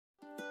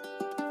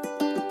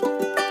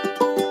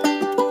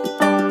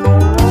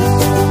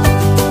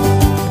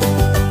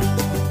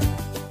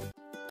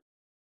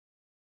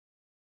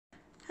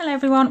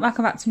everyone,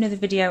 welcome back to another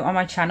video on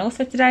my channel.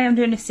 So today I'm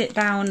doing a sit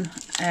down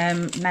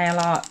nail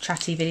art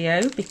chatty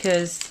video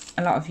because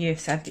a lot of you have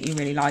said that you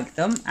really like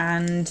them,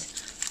 and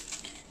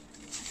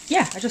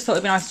yeah, I just thought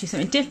it'd be nice to do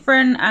something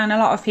different. And a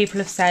lot of people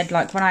have said,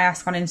 like when I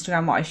ask on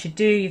Instagram what I should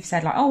do, you've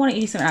said like, oh, why don't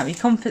you do something out of your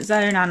comfort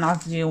zone? And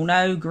as you all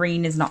know,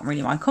 green is not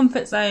really my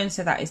comfort zone,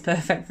 so that is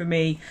perfect for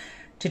me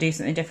to do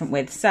something different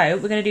with. So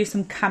we're going to do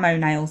some camo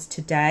nails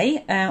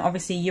today.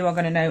 Obviously you are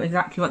going to know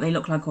exactly what they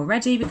look like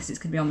already because it's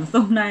going to be on the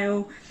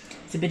thumbnail.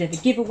 It's a bit of a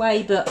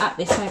giveaway, but at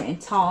this moment in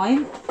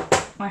time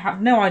I have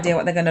no idea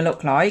what they're going to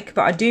look like,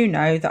 but I do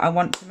know that I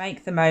want to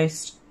make the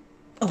most,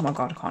 oh my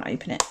god, I can't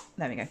open it,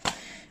 there we go,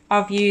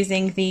 of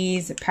using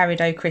these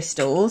peridot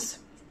crystals,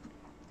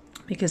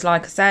 because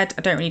like I said,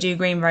 I don't really do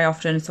green very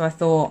often, so I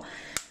thought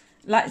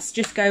let's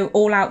just go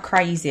all out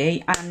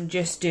crazy and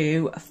just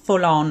do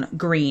full on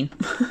green.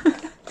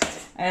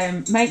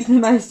 Make the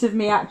most of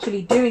me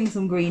actually doing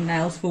some green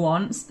nails for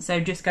once, so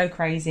just go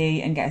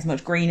crazy and get as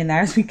much green in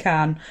there as we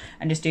can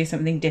and just do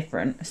something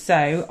different.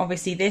 So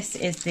obviously this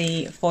is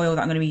the foil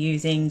that I'm going to be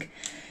using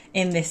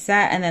in this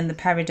set, and then the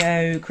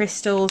peridot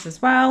crystals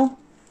as well,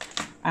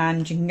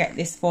 and you can get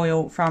this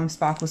foil from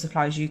Sparkle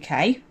Supplies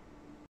UK.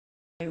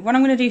 What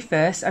I'm going to do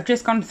first, I've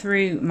just gone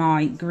through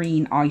my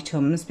green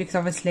items because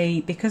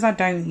obviously because I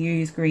don't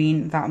use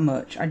green that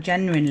much, I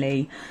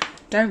genuinely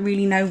don't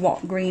really know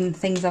what green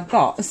things I've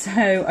got,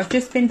 so I've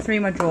just been through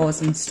my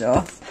drawers and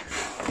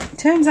stuff.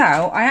 Turns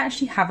out I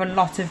actually have a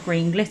lot of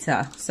green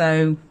glitter,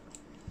 so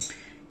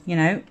you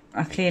know,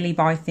 I clearly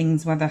buy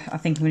things whether I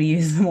think I'm going to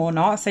use them or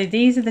not. So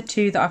these are the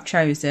two that I've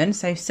chosen,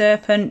 so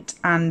Serpent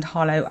and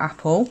Hollow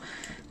Apple.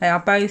 They are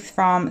both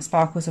from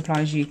Sparkle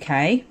Supplies UK.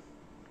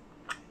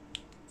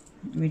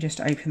 Let me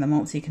just open them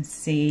up so you can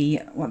see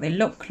what they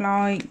look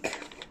like.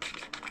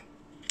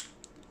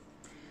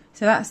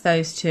 So that's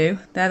those two.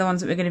 They're the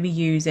ones that we're going to be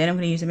using. I'm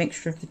going to use a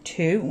mixture of the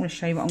two. I'm going to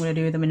show you what I'm going to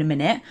do with them in a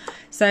minute.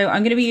 So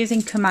I'm going to be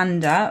using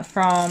Commander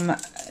from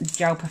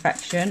Gel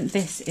Perfection.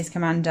 This is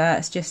Commander.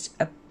 It's just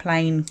a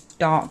plain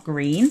dark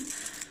green.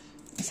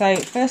 So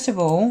first of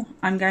all,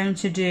 I'm going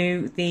to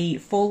do the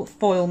full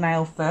foil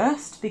nail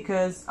first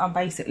because I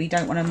basically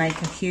don't want to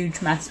make a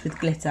huge mess with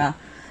glitter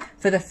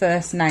for the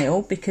first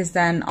nail, because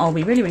then I'll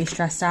be really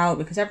stressed out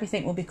because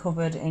everything will be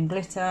covered in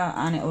glitter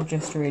and it will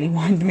just really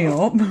wind me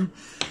up.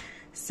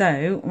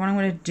 So what I'm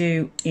going to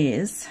do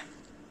is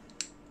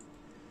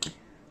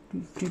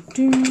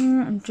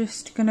I'm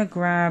just going to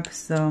grab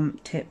some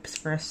tips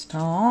for a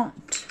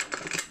start,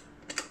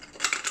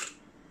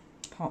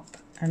 pop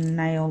a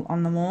nail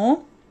on them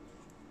all.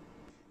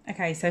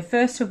 Okay, so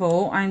first of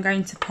all I'm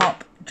going to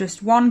pop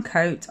just one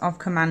coat of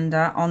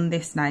Commander on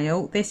this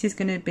nail. This is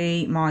going to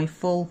be my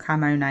full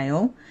camo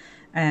nail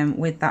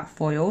with that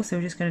foil, so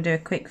we're just going to do a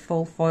quick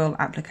full foil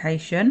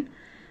application.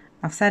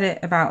 I've said it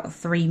about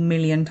 3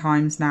 million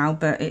times now,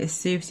 but it is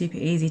super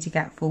easy to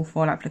get full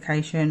foil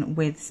application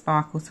with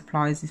Sparkle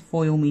Supplies'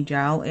 Foil Me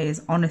Gel. It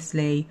is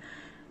honestly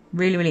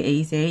really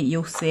easy.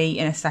 You'll see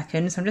in a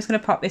second. So I'm just going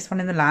to pop this one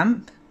in the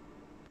lamp.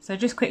 So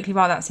just quickly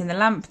while that's in the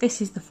lamp,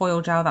 this is the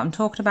foil gel that I'm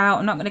talking about.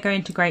 I'm not going to go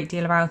into a great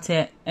deal about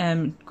it,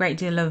 great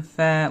deal of,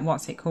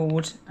 what's it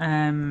called?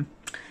 Oh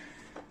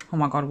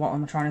my god, what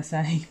am I trying to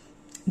say?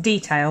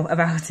 Detail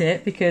about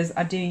it, because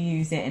I do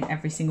use it in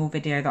every single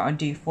video that I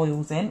do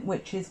foils in,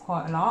 which is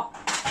quite a lot.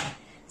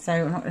 So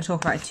I'm not going to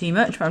talk about it too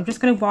much, but I'm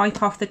just going to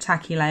wipe off the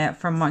tacky layer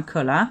from my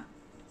colour.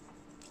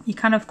 You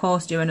can of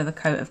course do another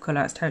coat of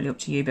colour, it's totally up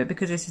to you, but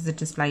because this is a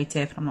display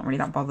tip, I'm not really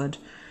that bothered.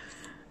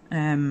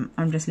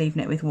 I'm just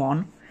leaving it with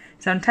one.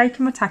 So I'm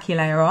taking my tacky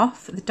layer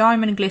off. The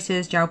Diamond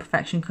Glitters Gel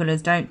Perfection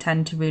colours don't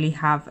tend to really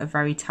have a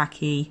very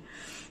tacky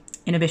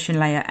inhibition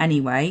layer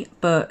anyway,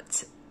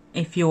 but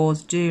if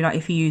yours do, like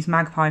if you use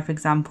Magpie for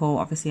example,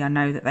 obviously I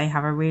know that they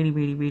have a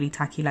really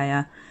tacky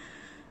layer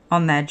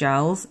on their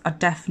gels. I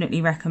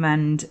definitely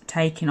recommend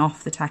taking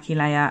off the tacky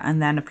layer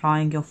and then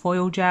applying your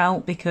foil gel,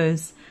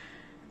 because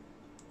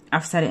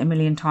I've said it a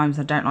million times,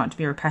 I don't like to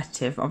be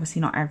repetitive. Obviously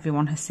not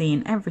everyone has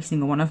seen every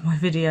single one of my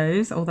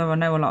videos, although I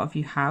know a lot of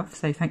you have,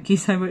 so thank you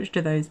so much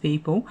to those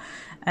people.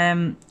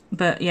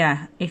 But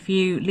yeah, if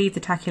you leave the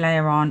tacky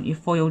layer on, your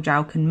foil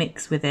gel can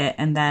mix with it,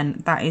 and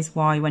then that is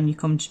why when you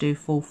come to do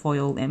full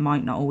foil it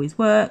might not always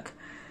work,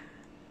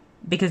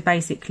 because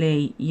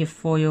basically your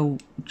foil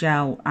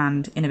gel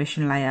and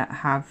inhibition layer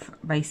have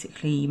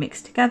basically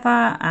mixed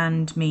together,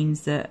 and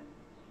means that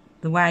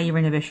the way your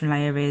inhibition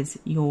layer is,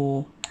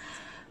 your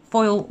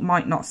foil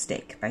might not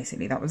stick.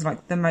 Basically that was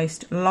like the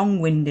most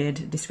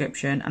long-winded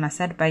description, and I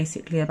said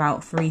basically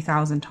about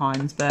 3,000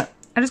 times, but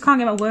I just can't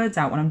get my words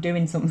out when I'm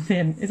doing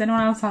something. Is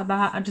anyone else like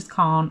that? I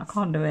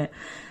can't do it.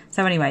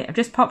 So anyway, I've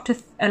just popped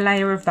a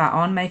layer of that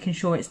on, making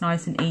sure it's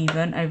nice and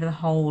even over the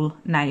whole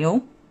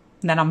nail.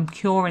 And then I'm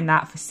curing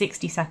that for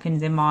 60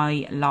 seconds in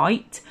my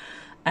light.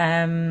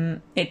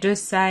 It does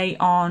say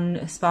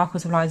on Sparkle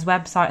Supplies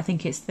website, I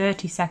think it's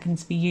 30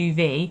 seconds for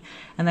UV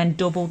and then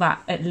double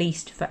that at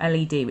least for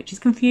LED, which is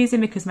confusing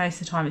because most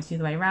of the time it's the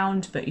other way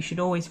around, but you should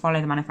always follow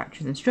the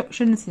manufacturer's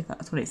instructions. If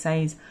that's what it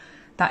says,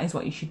 that is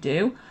what you should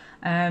do.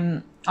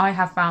 I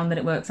have found that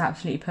it works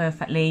absolutely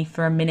perfectly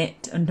for a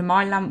minute under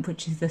my lamp,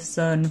 which is the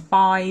Sun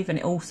 5, and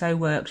it also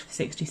worked for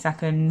 60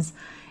 seconds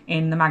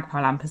in the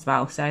Magpie lamp as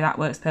well, so that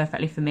works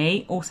perfectly for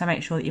me. Also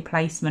make sure that your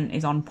placement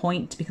is on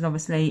point, because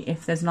obviously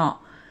if there's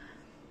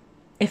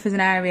an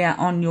area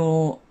on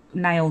your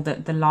nail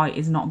that the light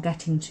is not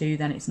getting to,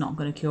 then it's not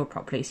going to cure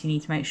properly. So you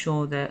need to make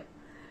sure that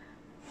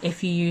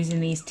if you're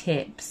using these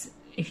tips,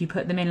 if you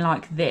put them in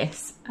like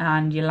this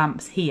and your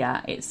lamp's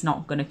here, it's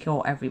not going to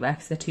cure everywhere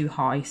because they're too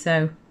high.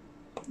 So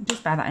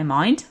just bear that in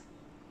mind.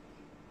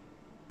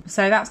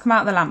 So that's come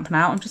out of the lamp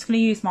now. I'm just going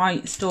to use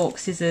my stalk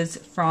scissors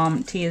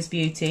from Tia's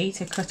Beauty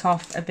to cut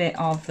off a bit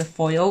of the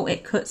foil.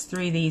 It cuts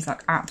through these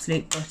like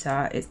absolute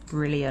butter. It's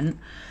brilliant.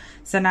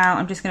 So now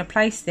I'm just going to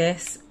place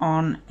this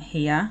on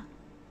here.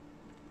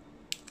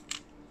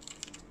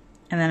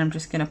 And then I'm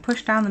just going to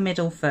push down the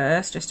middle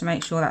first, just to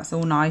make sure that's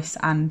all nice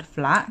and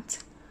flat.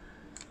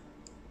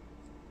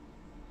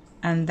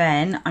 And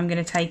then I'm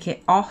going to take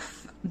it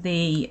off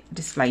the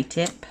display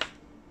tip.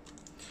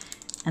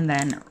 And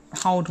then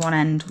hold one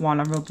end while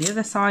I rub the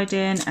other side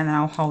in, and then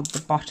I'll hold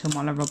the bottom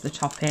while I rub the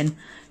top in.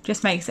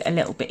 Just makes it a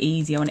little bit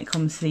easier when it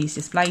comes to these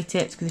display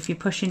tips, because if you're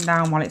pushing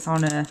down while it's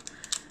on a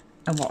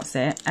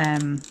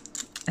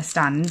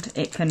stand,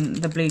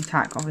 the blue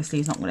tack obviously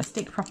is not going to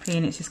stick properly,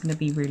 and it's just going to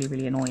be really,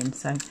 really annoying.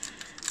 So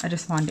I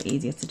just find it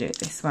easier to do it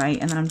this way.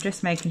 And then I'm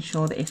just making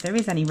sure that if there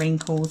is any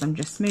wrinkles, I'm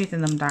just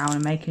smoothing them down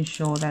and making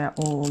sure they're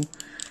all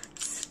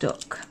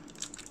stuck.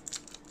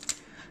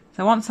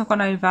 So once I've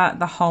gone over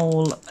the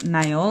whole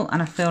nail, and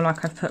I feel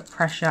like I've put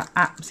pressure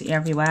absolutely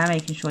everywhere,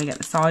 making sure you get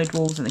the side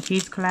walls and the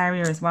cuticle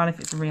area as well if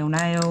it's a real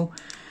nail,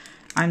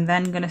 I'm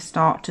then going to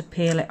start to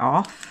peel it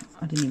off.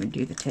 I didn't even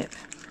do the tip,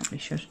 probably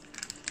should.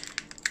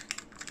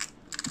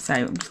 So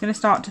I'm just going to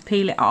start to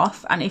peel it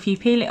off, and if you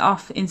peel it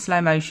off in slow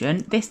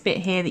motion, this bit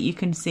here that you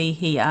can see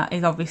here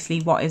is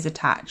obviously what is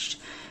attached.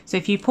 So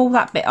if you pull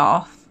that bit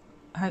off,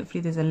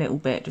 hopefully there's a little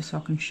bit just so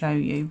I can show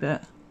you,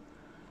 but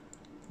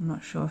I'm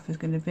not sure if there's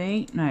going to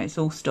be. No, it's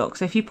all stuck.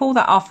 So if you pull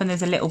that off and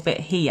there's a little bit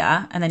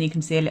here, and then you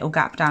can see a little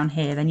gap down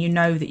here, then you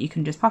know that you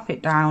can just pop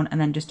it down and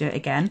then just do it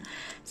again.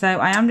 So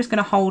I am just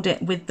going to hold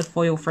it with the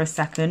foil for a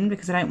second,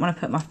 because I don't want to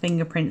put my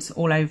fingerprints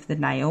all over the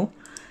nail,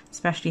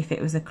 especially if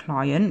it was a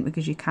client,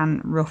 because you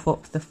can rough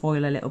up the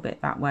foil a little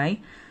bit that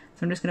way. So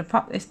I'm just going to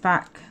pop this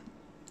back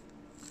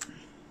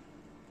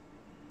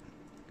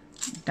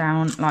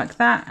down like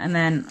that, and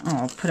then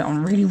I'll put it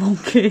on really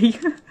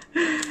wonky.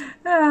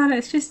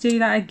 Let's just do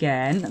that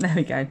again. There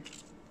we go.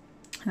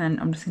 And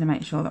I'm just going to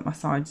make sure that my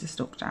sides are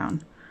stuck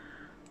down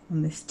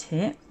on this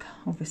tip.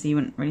 Obviously you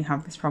wouldn't really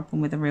have this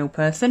problem with a real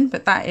person,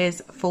 but that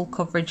is full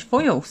coverage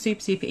foil.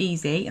 Super, super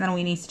easy. And then all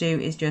you need to do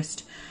is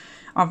just,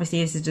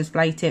 obviously this is a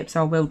display tip,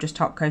 so I will just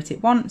top coat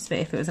it once, but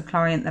if it was a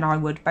client then I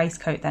would base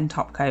coat then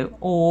top coat,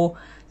 or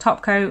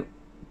top coat,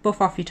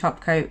 buff off your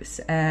top coats,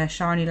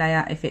 shiny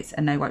layer if it's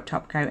a no wipe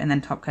top coat, and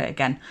then top coat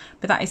again.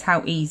 But that is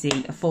how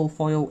easy a full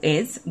foil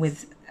is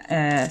with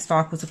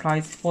Sparkle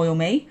Supplies Foil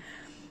Me.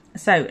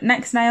 So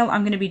next nail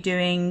I'm going to be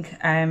doing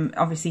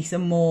obviously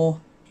some more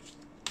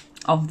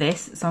of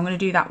this, so I'm going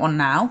to do that one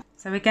now.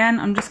 So again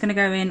I'm just going to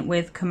go in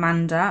with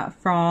Commander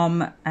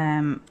from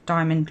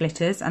Diamond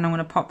Glitters, and I'm going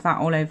to pop that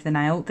all over the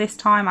nail. This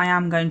time I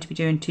am going to be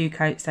doing 2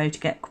 coats though to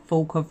get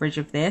full coverage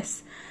of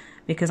this,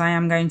 because I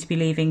am going to be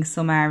leaving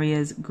some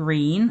areas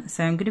green.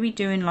 So I'm going to be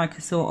doing like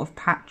a sort of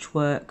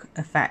patchwork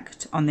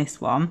effect on this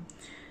one.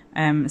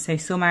 So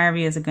some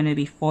areas are going to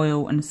be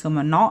foil and some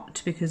are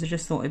not, because I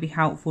just thought it'd be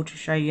helpful to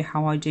show you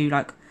how I do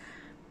like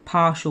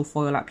partial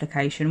foil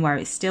application, where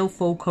it's still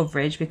full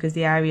coverage, because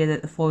the area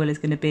that the foil is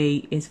going to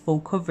be is full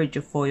coverage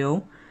of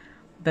foil,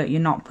 but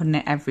you're not putting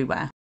it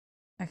everywhere.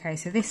 Okay,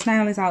 so this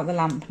nail is out the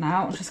lamp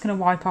now. I'm just going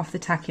to wipe off the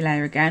tacky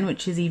layer again,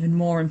 which is even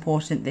more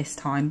important this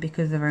time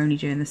because they're only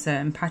doing the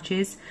certain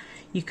patches.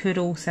 You could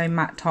also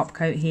matte top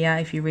coat here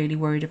if you're really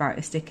worried about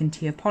it sticking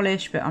to your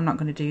polish, but I'm not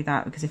going to do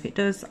that, because if it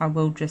does I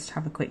will just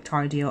have a quick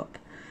tidy up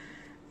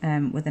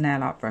with a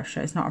nail art brush,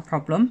 so it's not a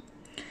problem.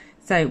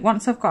 So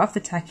once I've got off the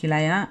tacky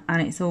layer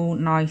and it's all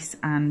nice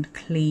and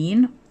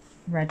clean,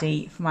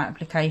 ready for my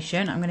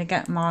application, I'm going to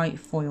get my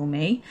Foil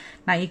Me.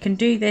 Now you can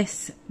do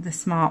this the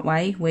smart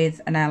way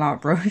with a nail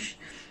art brush,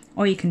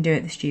 or you can do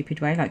it the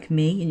stupid way like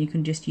me, and you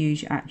can just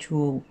use your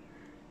actual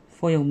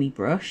Foil Me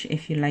brush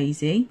if you're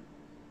lazy.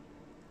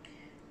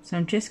 So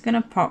I'm just going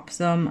to pop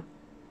some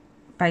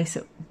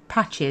basic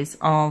patches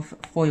of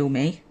Foil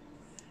Me.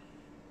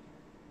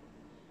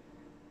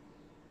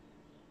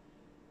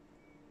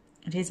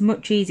 It is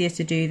much easier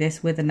to do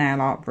this with a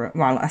nail art brush.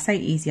 Well, I say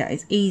easier,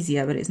 it's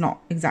easier, but it's not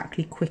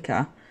exactly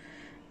quicker.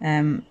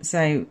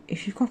 So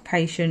if you've got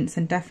patience,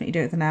 then definitely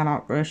do it with a nail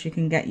art brush. You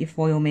can get your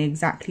Foil Me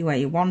exactly where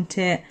you want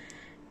it.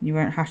 You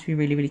won't have to be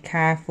really, really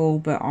careful,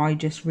 but I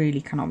just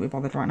really cannot be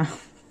bothered right now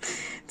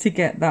to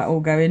get that all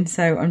going.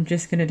 So I'm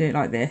just going to do it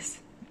like this.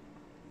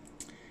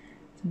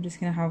 I'm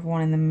just going to have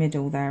one in the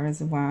middle there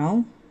as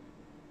well.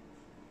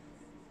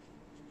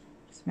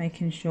 Just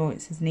making sure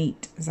it's as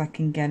neat as I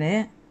can get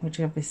it, which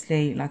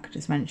obviously, like I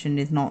just mentioned,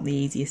 is not the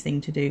easiest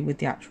thing to do with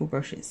the actual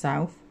brush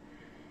itself.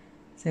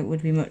 So it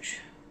would be much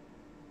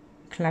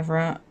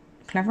cleverer,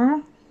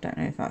 don't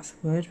know if that's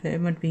the word, but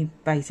it would be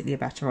basically a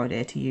better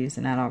idea to use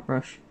an nail art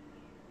brush.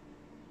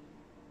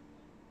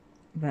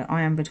 But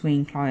I am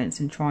between clients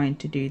and trying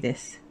to do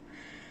this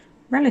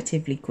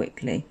relatively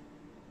quickly.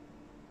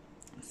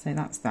 So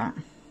that's that.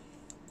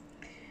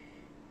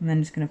 And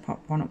then just going to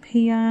pop one up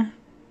here.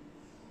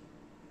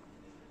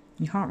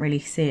 You can't really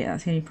see it.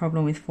 That's the only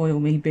problem with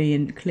Foil Me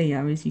being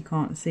clear, is you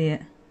can't see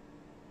it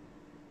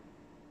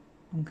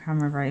on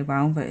camera very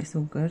well, but it's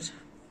all good.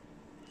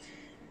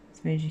 I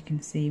suppose you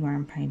can see where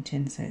I'm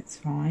painting, so it's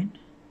fine.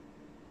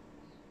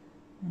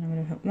 And I'm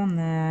going to put one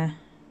there.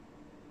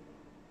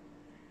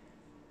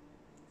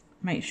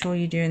 Make sure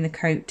you're doing the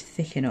coat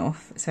thick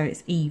enough so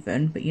it's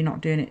even, but you're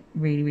not doing it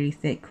really, really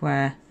thick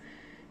where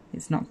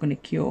it's not going to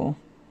cure.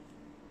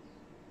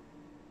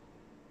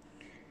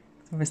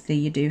 Obviously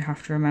you do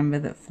have to remember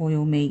that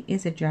Foil Me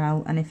is a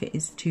gel, and if it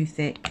is too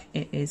thick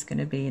it is going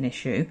to be an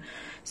issue.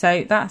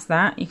 So that's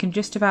that. You can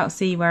just about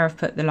see where I've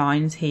put the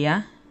lines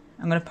here.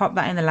 I'm going to pop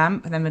that in the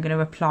lamp, and then we're going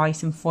to apply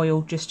some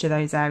foil just to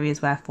those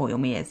areas where Foil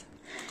Me is.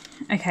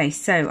 Okay,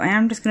 so I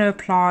am just going to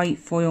apply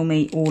Foil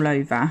Me all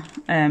over.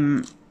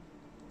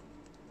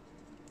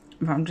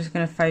 But I'm just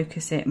going to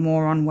focus it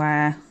more on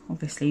where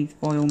obviously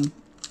foil,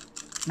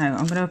 no,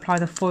 I'm going to apply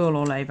the foil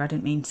all over. I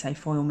didn't mean to say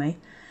Foil Me.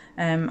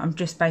 I'm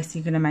just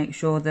basically going to make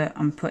sure that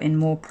I'm putting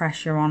more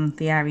pressure on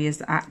the areas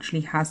that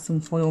actually has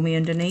some Foil Me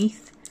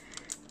underneath,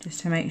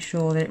 just to make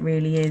sure that it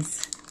really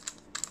is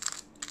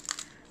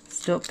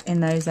stuck in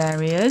those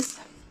areas.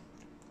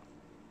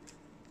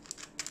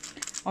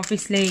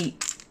 Obviously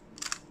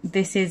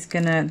there is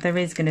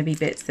gonna be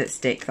bits that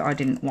stick that I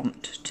didn't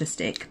want to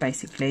stick,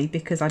 basically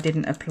because I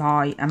didn't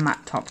apply a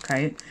matte top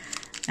coat.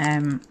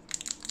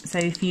 So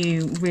if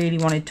you really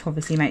wanted to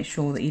obviously make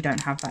sure that you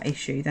don't have that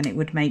issue, then it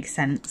would make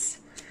sense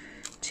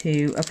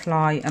to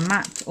apply a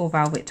matte or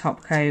velvet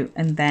top coat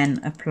and then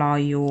apply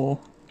your,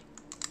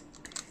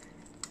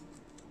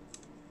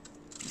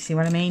 see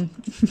what I mean?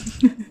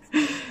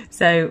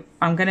 So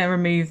I'm going to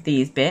remove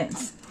these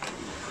bits.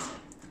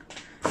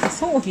 It's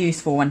sort of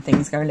useful when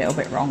things go a little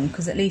bit wrong,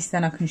 because at least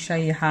then I can show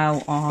you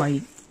how I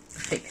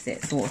fix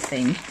it, sort of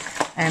thing.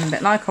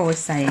 But like I was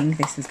saying,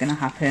 this was going to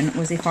happen,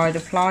 was if I'd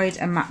applied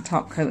a matte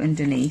top coat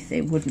underneath,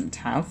 it wouldn't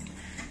have.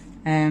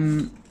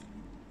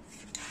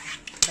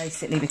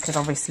 Basically because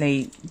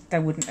obviously there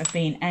wouldn't have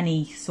been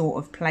any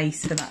sort of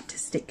place for that to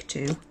stick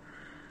to.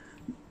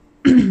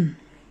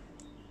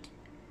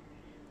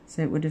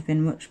 So it would have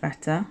been much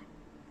better.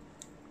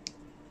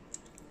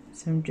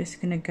 So I'm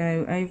just going to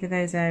go over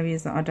those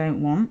areas that I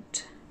don't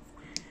want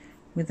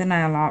with the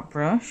nail art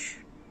brush.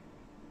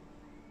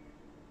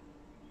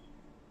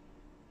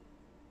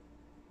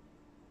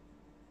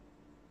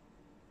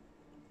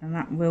 And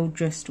that will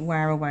just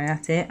wear away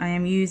at it. I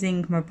am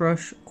using my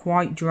brush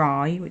quite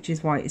dry, which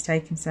is why it's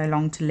taken so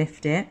long to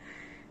lift it.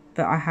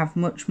 But I have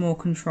much more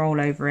control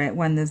over it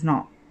when there's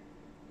not.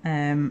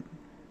 I'm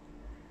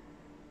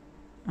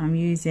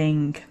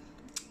using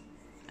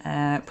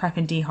Prep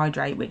and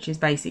Dehydrate, which is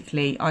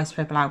basically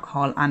isopropyl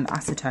alcohol and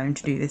acetone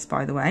to do this,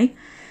 by the way.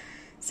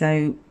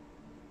 So,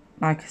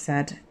 like I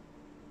said,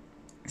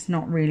 it's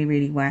not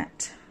really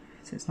wet,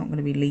 so it's not going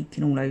to be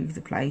leaking all over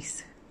the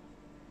place,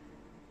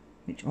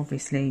 which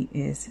obviously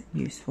is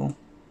useful.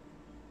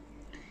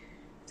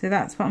 So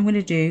that's what I'm going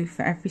to do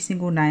for every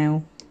single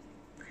nail.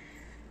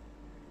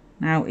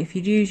 Now, if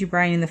you'd use your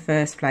brain in the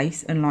first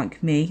place,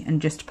 unlike me,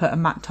 and just put a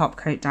matte top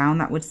coat down,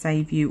 that would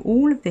save you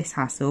all of this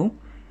hassle.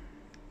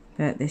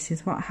 But this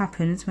is what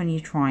happens when you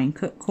try and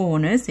cut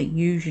corners. It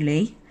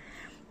usually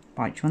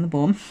bites you on the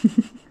bum.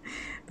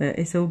 But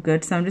it's all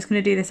good. So I'm just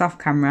going to do this off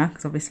camera,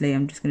 because obviously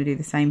I'm just going to do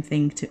the same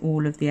thing to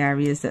all of the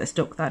areas that are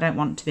stuck that I don't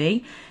want to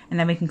be. And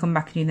then we can come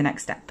back and do the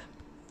next step.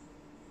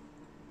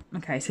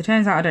 Okay, so it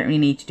turns out I don't really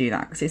need to do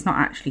that, because it's not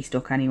actually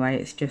stuck anyway.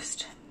 It's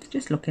just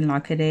looking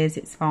like it is.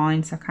 It's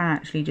fine. So I can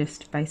actually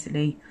just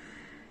basically,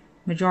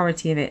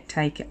 majority of it,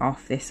 take it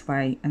off this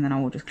way, and then I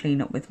will just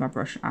clean up with my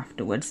brush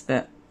afterwards.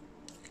 But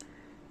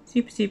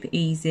super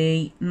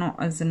easy, not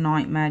as a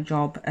nightmare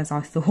job as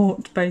I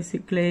thought,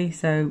 basically,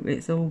 so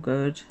it's all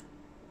good.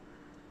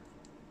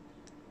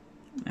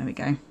 There we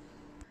go.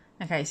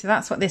 Okay, so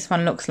that's what this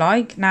one looks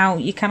like. Now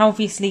you can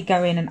obviously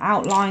go in and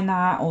outline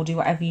that, or do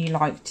whatever you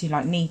like to,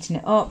 like neaten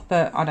it up,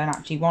 but I don't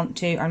actually want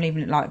to. I'm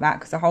leaving it like that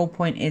because the whole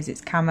point is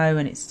it's camo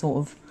and it's sort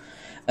of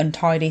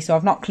untidy, so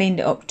I've not cleaned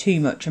it up too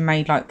much and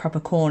made like proper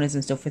corners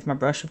and stuff with my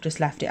brush. I've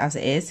just left it as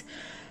it is,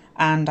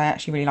 and I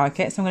actually really like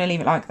it, so I'm going to leave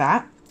it like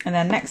that. And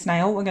then next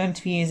nail, we're going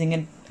to be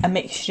using a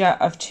mixture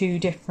of two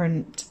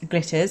different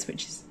glitters,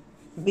 which is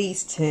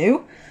these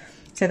two.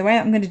 So the way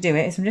I'm going to do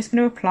it is I'm just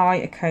going to apply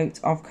a coat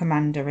of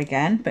Commander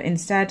again, but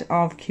instead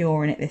of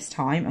curing it this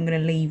time, I'm going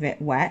to leave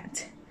it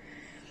wet.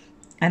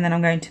 And then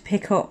I'm going to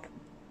pick up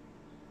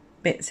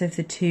bits of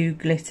the two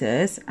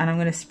glitters, and I'm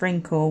going to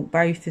sprinkle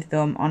both of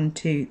them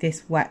onto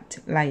this wet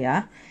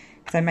layer.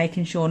 So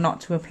making sure not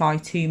to apply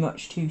too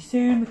much too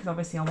soon, because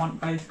obviously I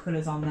want both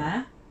colours on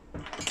there.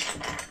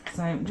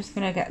 So I'm just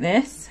going to get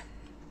this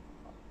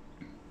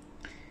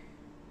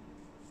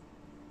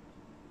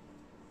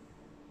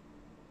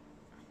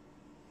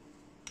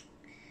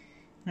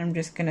I'm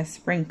just going to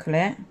sprinkle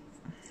it.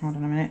 Hold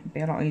on a minute, it'd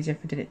be a lot easier if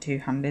I did it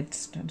two-handed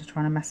instead of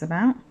trying to mess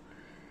about.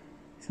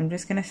 So I'm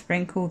just going to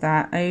sprinkle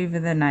that over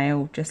the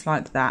nail just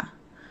like that.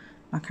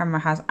 My camera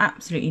has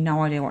absolutely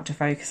no idea what to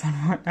focus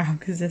on right now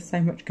because there's so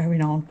much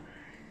going on.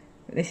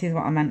 But this is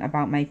what I meant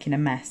about making a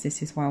mess.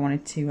 This is why I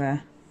wanted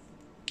to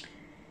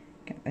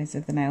get those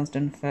other nails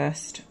done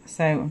first.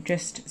 So I'm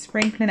just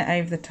sprinkling it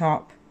over the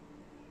top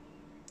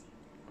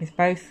with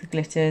both the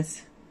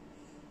glitters.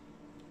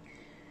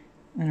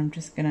 And I'm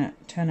just going to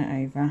turn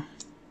it over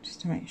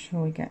just to make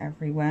sure we get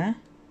everywhere.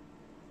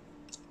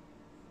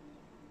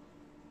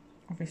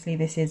 Obviously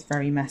this is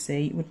very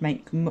messy. It would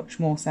make much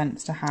more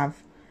sense to have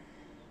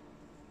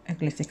a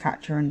glitter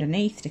catcher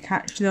underneath to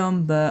catch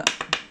them, but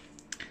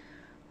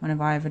when have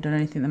I ever done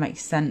anything that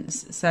makes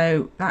sense?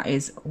 So that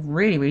is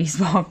really, really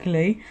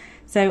sparkly.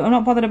 So I'm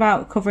not bothered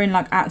about covering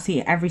like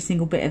absolutely every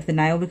single bit of the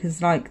nail,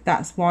 because like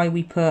that's why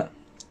we put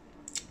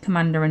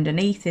Commander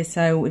underneath, is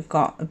so we've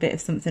got a bit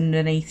of something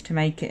underneath to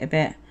make it a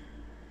bit,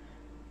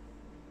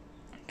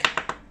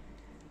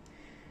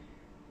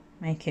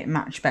 make it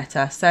match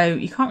better. So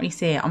you can't really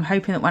see it. I'm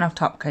hoping that when I've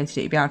top coated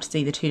it you'll be able to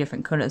see the two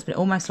different colours, but it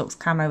almost looks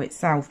camo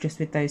itself just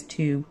with those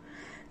two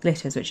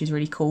glitters, which is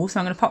really cool. So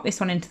I'm going to pop this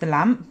one into the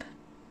lamp.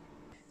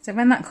 So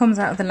when that comes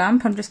out of the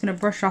lamp, I'm just going to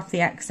brush off the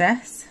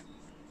excess.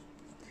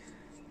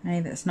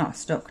 Any that's not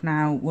stuck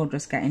now will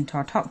just get into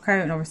our top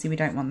coat, and obviously we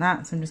don't want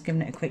that, so I'm just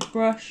giving it a quick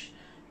brush.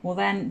 We'll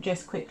then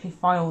just quickly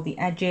file the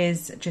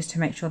edges just to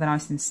make sure they're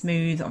nice and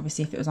smooth.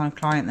 Obviously if it was on a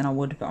client then I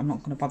would, but I'm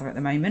not going to bother at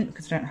the moment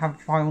because I don't have a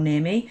file near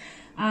me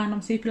and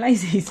I'm super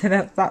lazy, so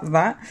that's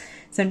that.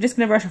 So I'm just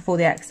going to brush off all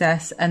the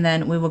excess, and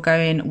then we will go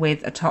in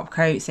with a top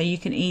coat. So you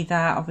can either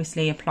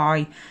obviously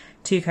apply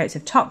 2 coats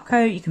of top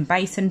coat, you can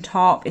base and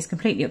top, it's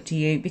completely up to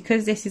you.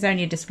 Because this is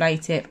only a display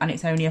tip and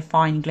it's only a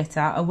fine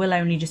glitter, I will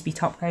only just be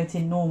top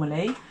coating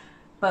normally.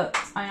 But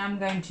I am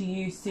going to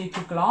use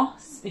super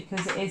gloss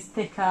because it is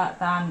thicker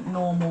than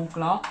normal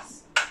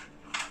gloss,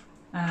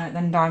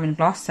 than diamond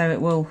gloss, so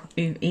it will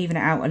even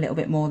it out a little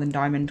bit more than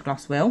diamond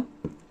gloss will.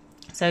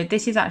 So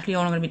this is actually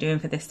all I'm going to be doing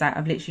for this set.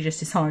 I've literally just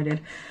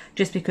decided,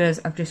 just because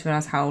I've just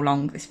realised how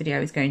long this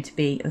video is going to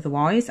be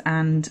otherwise,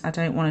 and I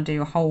don't want to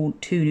do a whole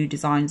 2 new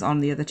designs on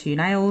the other 2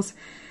 nails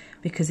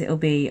because it'll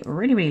be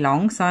really, really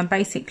long. So I'm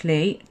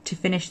basically, to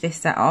finish this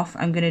set off,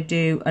 I'm going to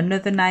do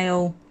another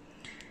nail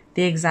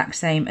the exact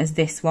same as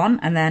this one,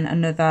 and then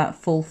another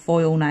full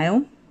foil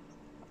nail,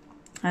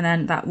 and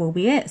then that will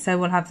be it. So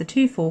we'll have the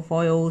 2 full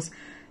foils,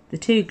 the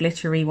 2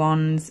 glittery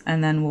ones,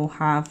 and then we'll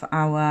have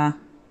our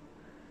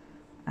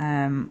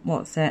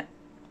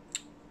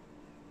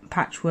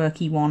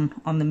patchworky one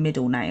on the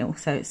middle nail.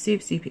 So it's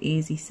super, super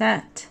easy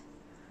set.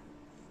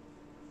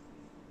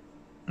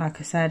 Like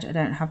I said, I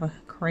don't have a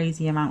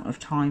crazy amount of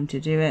time to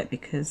do it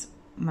because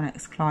my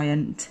next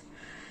client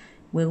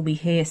will be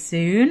here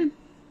soon.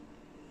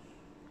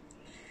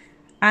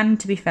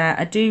 And to be fair,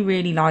 I do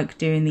really like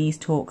doing these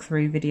talk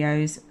through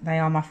videos. They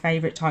are my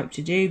favourite type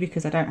to do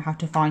because I don't have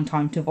to find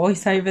time to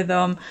voice over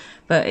them.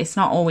 But it's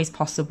not always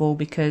possible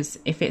because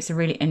if it's a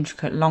really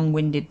intricate,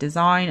 long-winded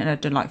design and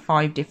I've done like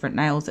 5 different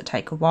nails that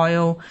take a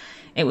while,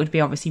 it would be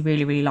obviously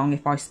really, really long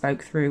if I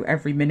spoke through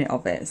every minute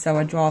of it. So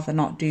I'd rather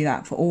not do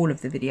that for all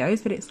of the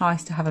videos, but it's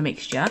nice to have a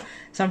mixture.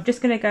 So I'm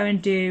just going to go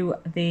and do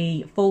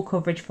the full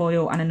coverage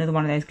foil and another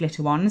one of those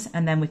glitter ones,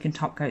 and then we can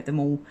top coat them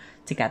all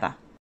together.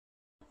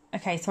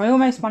 Okay, so I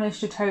almost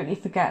managed to totally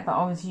forget that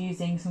I was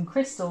using some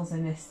crystals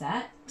in this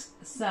set.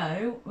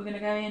 So we're going to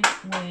go in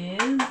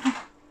with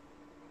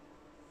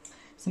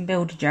some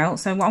builder gel.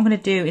 So what I'm going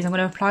to do is I'm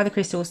going to apply the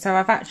crystals. So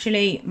I've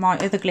actually, my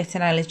other glitter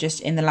nail is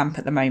just in the lamp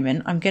at the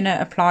moment. I'm going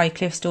to apply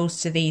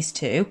crystals to these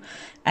 2.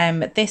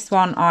 But this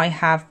one I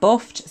have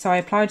buffed. So I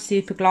applied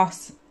super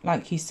gloss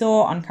like you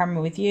saw on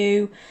camera with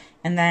you.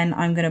 And then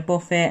I'm going to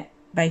buff it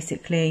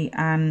basically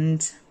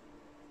and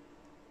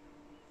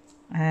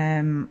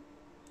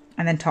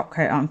then top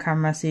coat on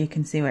camera so you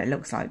can see what it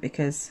looks like,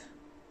 because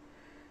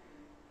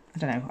I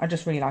don't know, I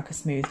just really like a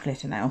smooth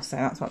glitter nail, so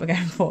that's what we're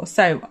going for.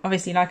 So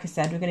obviously, like I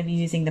said, we're going to be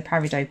using the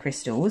Peridot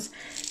crystals.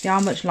 They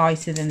are much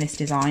lighter than this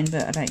design,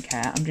 but I don't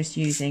care. I'm just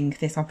using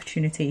this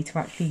opportunity to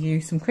actually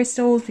use some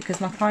crystals because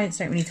my clients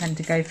don't really tend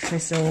to go for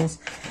crystals,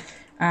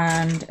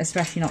 and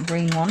especially not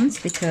green ones,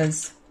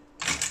 because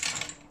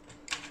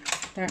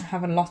I don't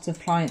have a lot of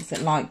clients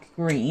that like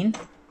green.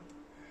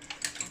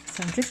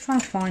 So I'm just trying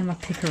to find my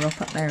picker up.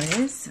 There it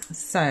is.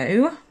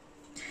 So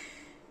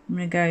I'm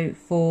going to go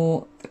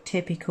for a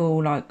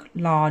typical like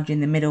large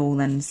in the middle,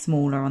 then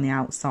smaller on the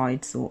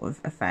outside sort of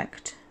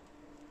effect.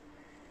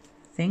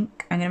 I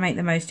think I'm going to make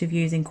the most of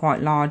using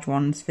quite large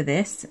ones for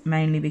this,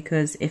 mainly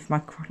because if my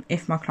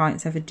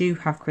clients ever do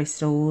have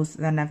crystals,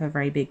 they're never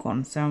very big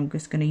ones. So I'm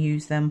just going to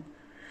use them.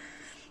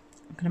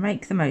 I'm going to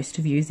make the most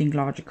of using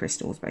larger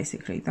crystals,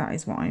 basically. That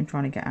is what I'm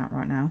trying to get at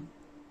right now.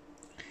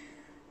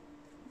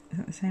 Is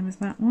that the same as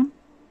that one?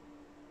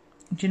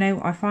 Do you know,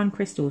 I find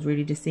crystals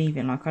really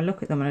deceiving. Like, I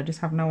look at them and I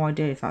just have no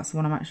idea if that's the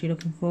one I'm actually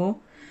looking for.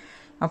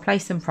 I'll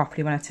place them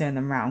properly when I turn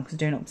them round, because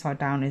doing it upside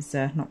down is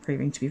not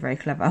proving to be very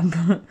clever.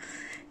 But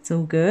It's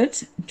all good.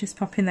 Just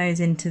popping those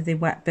into the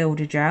wet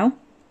builder gel.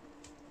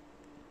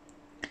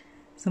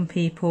 Some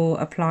people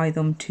apply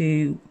them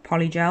to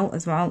polygel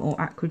as well, or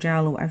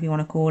acrygel, or whatever you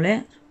want to call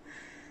it.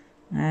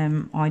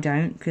 I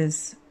don't,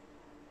 because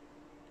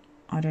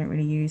I don't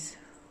really use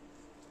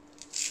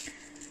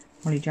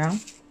polygel.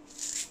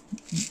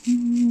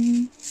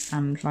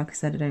 And like I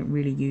said, I don't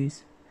really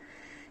use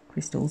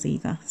crystals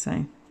either,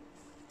 so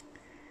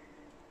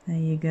there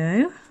you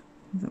go.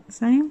 Is that the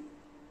same?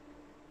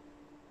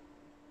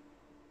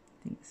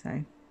 I think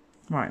so.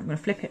 Right, I'm going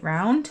to flip it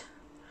round.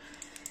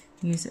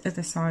 Use the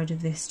other side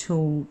of this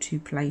tool to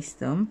place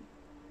them.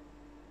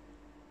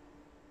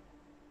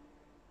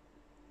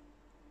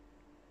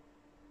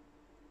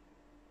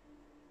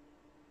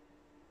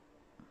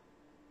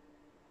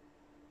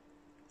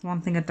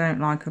 One thing I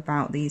don't like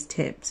about these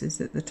tips is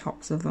that the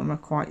tops of them are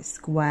quite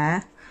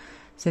square,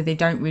 so they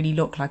don't really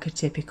look like a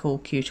typical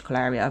cuticle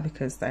area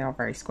because they are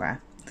very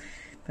square.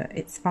 But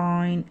it's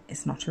fine,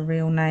 it's not a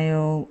real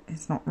nail,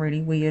 it's not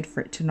really weird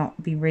for it to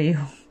not be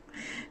real,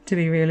 to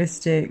be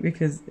realistic,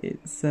 because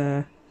it's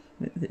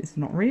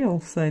not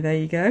real, so there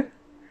you go.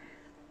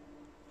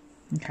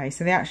 Okay,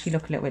 so they actually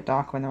look a little bit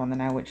darker when they're on the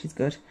nail, which is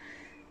good.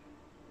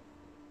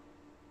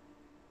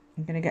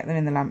 I'm going to get them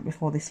in the lamp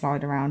before they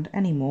slide around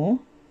anymore.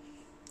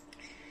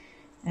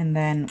 And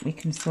then we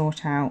can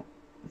sort out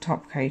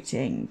top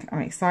coating. I'm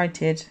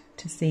excited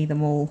to see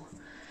them all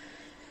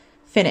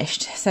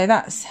finished. So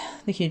that's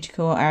the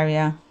cuticle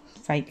area,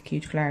 fake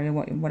cuticle area,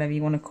 whatever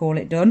you want to call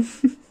it, done.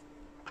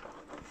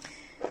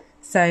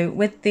 So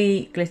with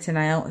the glitter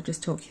nail, I'll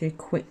just talk you through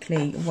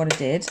quickly what I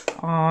did.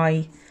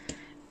 I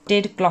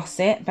did gloss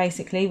it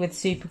basically with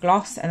super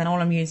gloss, and then all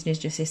I'm using is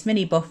just this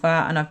mini buffer,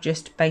 and I've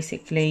just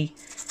basically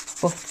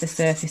buffed the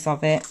surface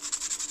of it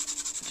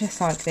just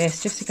like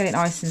this, just to get it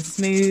nice and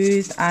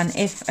smooth. And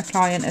if a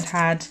client had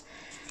had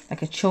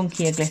like a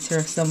chunkier glitter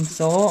of some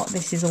sort,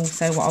 this is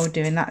also what I would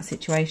do in that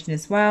situation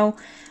as well.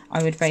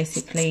 I would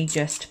basically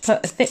just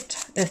put a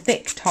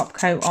thick top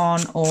coat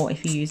on, or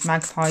if you use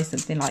Magpie,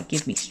 something like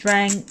Give Me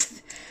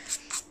Strength.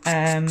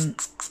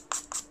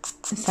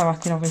 So I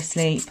can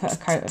obviously put a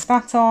coat of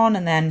that on,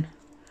 and then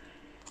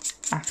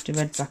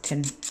afterwards I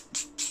can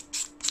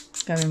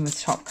go in with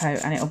top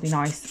coat and it'll be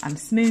nice and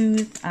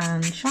smooth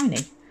and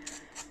shiny.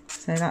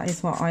 So that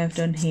is what I have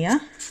done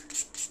here.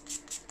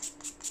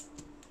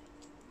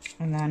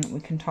 And then we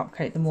can top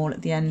coat them all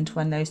at the end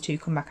when those two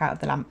come back out of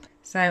the lamp.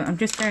 So I'm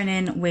just going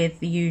in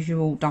with the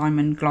usual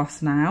diamond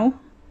gloss now,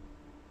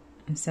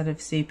 instead of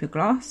super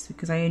gloss,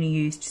 because I only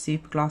used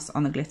super gloss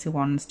on the glitter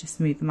ones to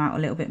smooth them out a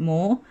little bit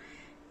more,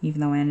 even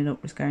though I ended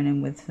up just going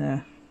in with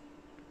the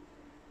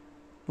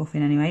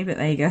buffing anyway, but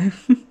there you go.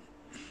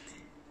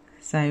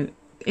 So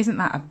isn't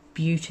that a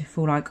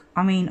beautiful, like,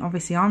 I mean,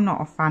 obviously I'm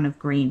not a fan of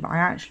green, but I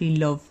actually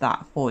love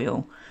that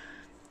foil.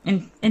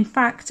 In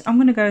fact, I'm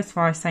going to go as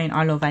far as saying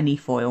I love any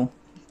foil.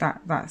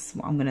 That's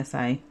what I'm going to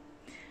say.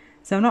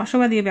 So I'm not sure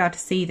whether you'll be able to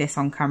see this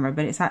on camera,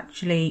 but it's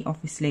actually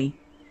obviously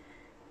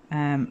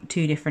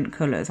two different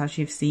colours, as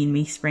you've seen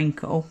me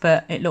sprinkle,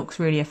 but it looks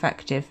really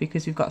effective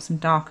because we've got some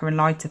darker and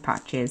lighter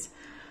patches,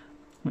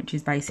 which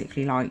is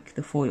basically like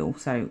the foil,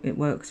 so it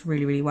works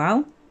really, really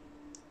well.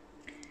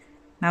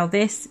 Now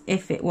this,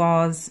 if it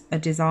was a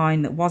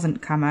design that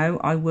wasn't camo,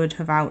 I would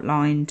have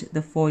outlined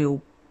the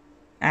foil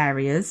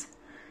areas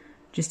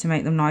just to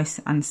make them nice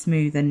and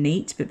smooth and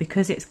neat, but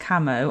because it's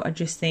camo, I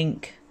just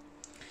think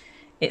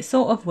it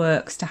sort of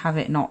works to have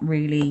it not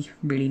really,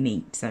 really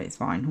neat, so it's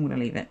fine. I'm going to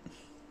leave it.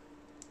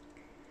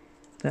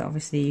 But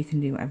obviously you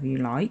can do whatever you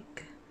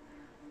like.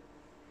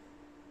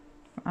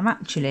 I'm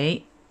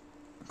actually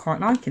quite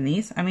liking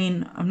these. I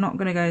mean, I'm not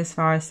going to go as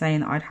far as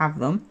saying that I'd have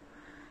them,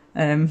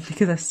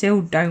 because I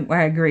still don't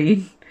wear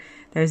green.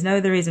 There's no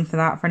other reason for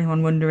that, for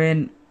anyone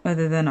wondering,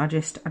 other than I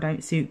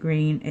don't suit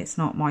green. It's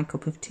not my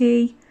cup of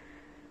tea.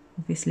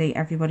 Obviously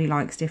everybody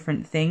likes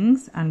different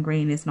things, and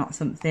green is not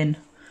something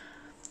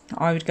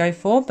I would go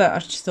for, but I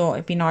just thought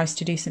it'd be nice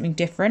to do something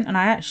different, and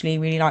I actually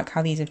really like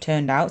how these have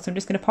turned out. So I'm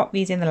just going to pop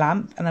these in the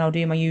lamp, and then I'll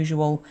do my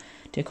usual,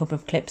 do a couple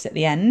of clips at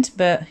the end.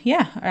 But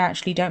yeah, I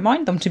actually don't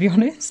mind them, to be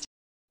honest.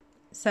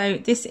 So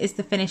this is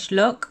the finished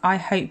look. I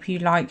hope you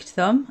liked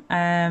them.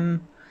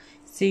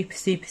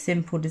 Super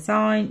simple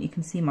design. You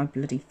can see my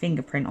bloody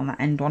fingerprint on that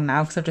end one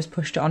now because I've just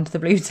pushed it onto the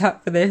blue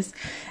tap for this.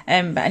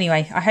 But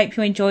anyway, I hope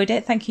you enjoyed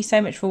it. Thank you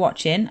so much for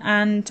watching,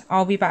 and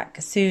I'll be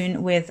back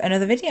soon with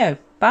another video.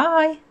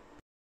 Bye.